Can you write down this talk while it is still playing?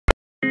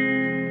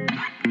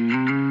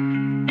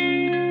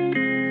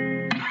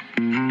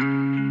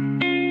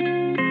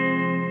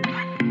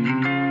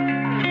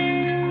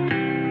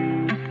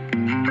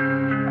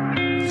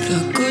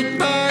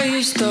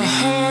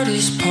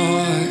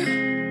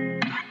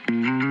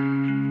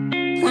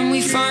we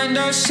find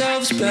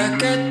ourselves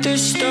back at the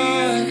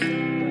start.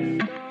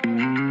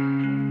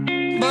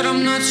 But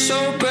I'm not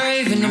so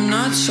brave and I'm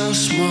not so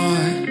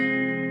smart.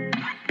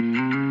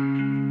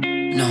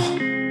 No,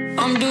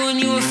 I'm doing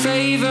you a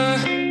favor,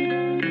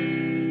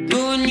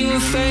 doing you a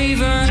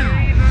favor.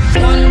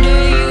 One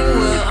day you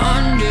will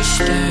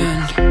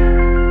understand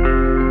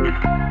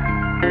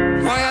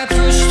why I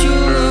pushed you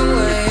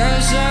away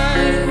as I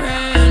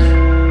ran.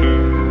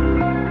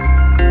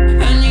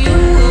 And you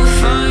will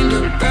find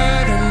a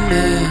better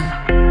man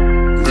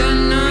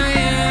than I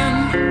am.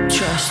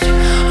 Trust,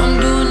 I'm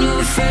doing you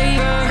a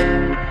favor,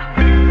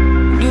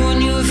 doing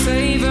you a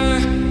favor.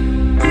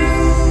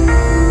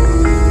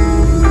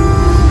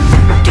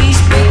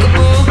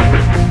 Despicable,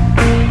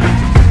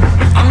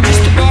 I'm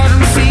just a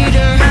bottom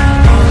feeder.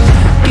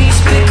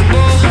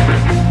 Despicable,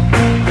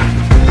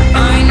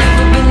 I ain't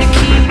never been the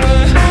keeper.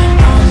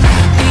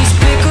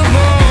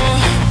 Despicable,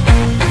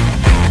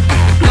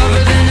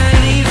 lover than a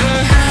leaver.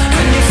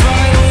 And if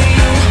I were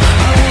you,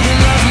 I wouldn't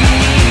love me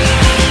neither.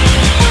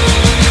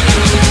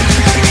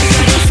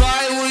 If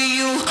I were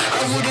you,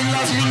 I wouldn't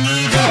love me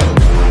neither.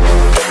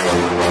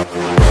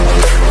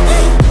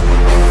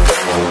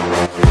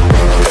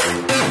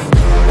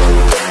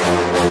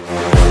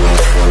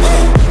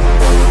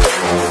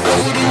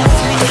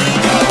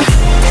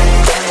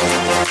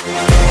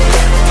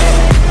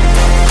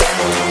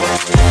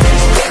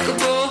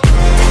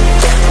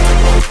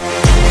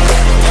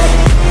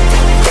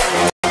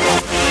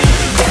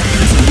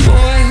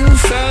 Boy who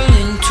fell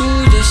into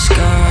the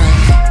sky,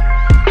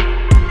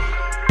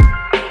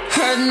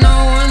 had no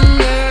one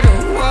there to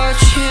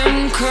watch him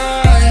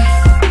cry.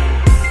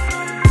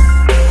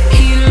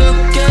 He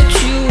looked at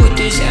you with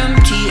his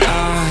empty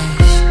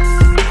eyes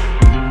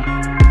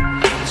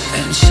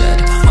and said,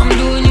 I'm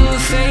doing you a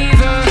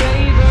favor,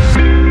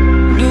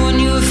 doing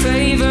you a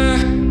favor.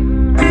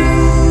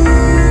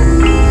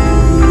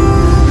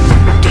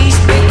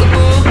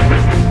 Despicable,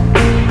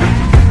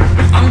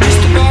 I'm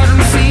just a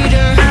bottom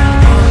feeder.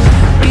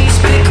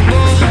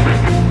 Despicable,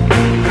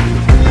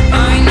 I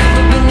ain't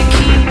never been the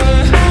keeper.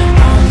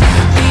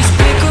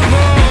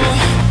 Despicable,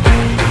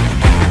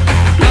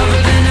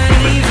 lover than a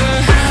leaver.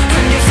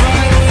 And if I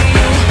were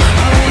you,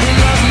 I wouldn't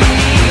love me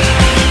neither.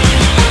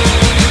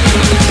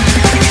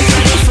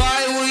 If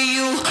I were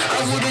you, I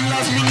wouldn't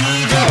love me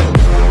neither.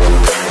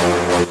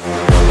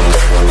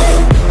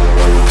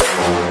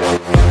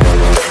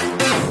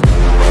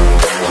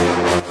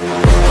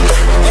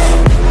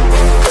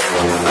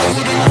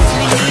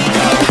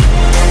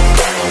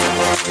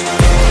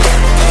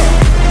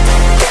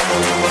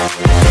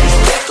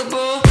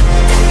 Despicable.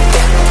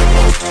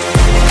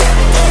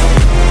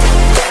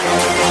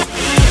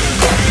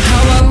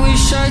 How I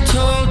wish I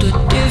told a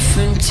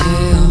different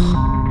tale,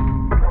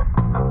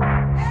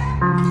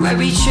 where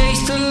we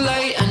chased the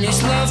light and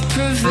his love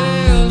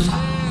prevailed.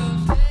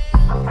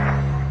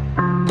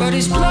 But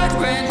his blood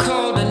ran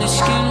cold and his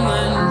skin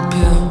went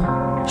pale.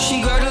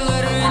 She got a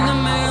letter in the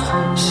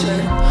mail,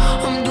 said,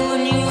 I'm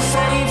doing you a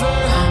favor,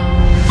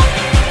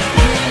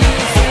 doing you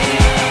a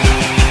favor.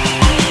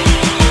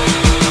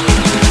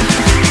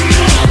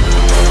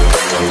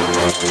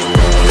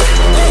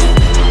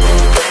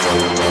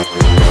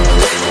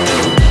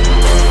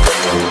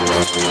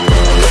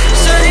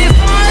 Said if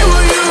I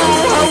were you,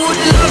 I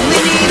wouldn't love me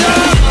neither.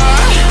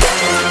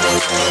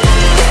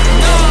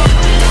 No.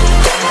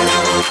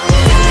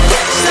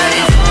 Said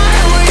if I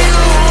were you,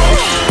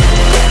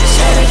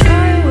 said if I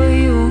were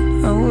you,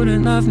 I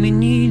wouldn't love me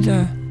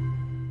neither.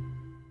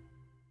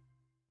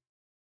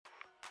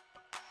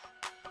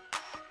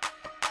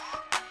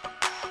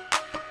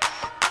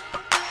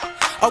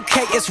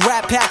 Okay, it's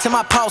rap pack to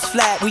my pulse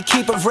flat. We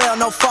keep it real,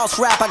 no false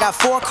rap. I got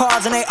 4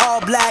 cars and they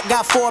all black.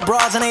 Got 4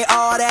 bras and they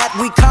all that.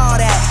 We call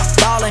that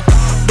ballin'.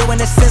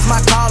 Doing this is my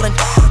calling.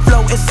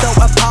 Flow is so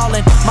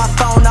appalling. My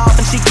phone off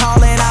and she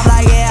calling. I'm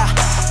like, yeah,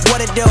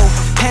 what it do?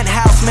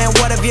 Penthouse, man,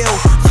 what a view.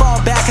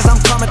 Fall back cause I'm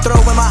coming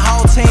through with my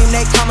whole team.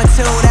 They coming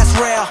too, that's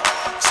real.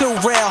 Too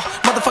real.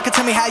 Motherfucker,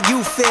 tell me how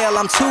you feel.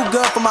 I'm too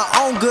good for my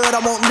own good.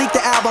 I won't leak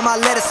the album, I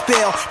let it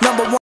spill.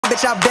 #1.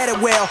 Bitch, I bet it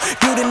will.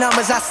 Do the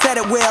numbers, I said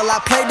it will. I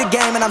played the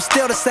game and I'm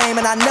still the same,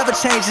 and I never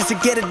changed just to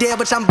get a deal,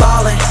 bitch, I'm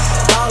ballin',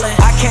 ballin'.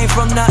 I came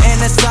from nothing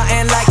to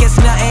something like it's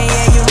nothing.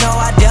 Yeah, you know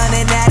I done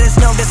it, that is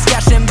no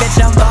discussion, bitch,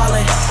 I'm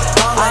ballin',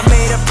 ballin'. I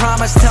made a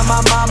promise to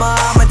my mama,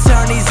 I'ma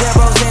turn these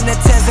zeros into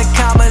tens and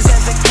commas.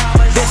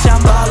 Bitch, I'm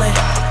ballin',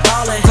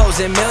 ballin'.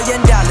 Closing $1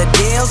 million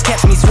deals,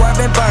 catch me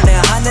swerving, burning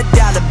 $100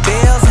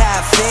 bills. How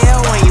I feel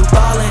when you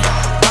ballin',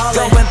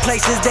 ballin'. Going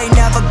places they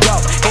never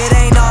go. It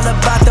ain't all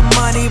about the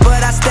money,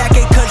 but I stack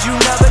it cause you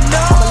never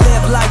know. I'ma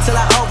live life till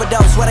I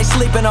overdose. Where they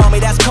sleeping on me,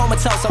 that's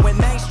comatose. So in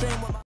mainstream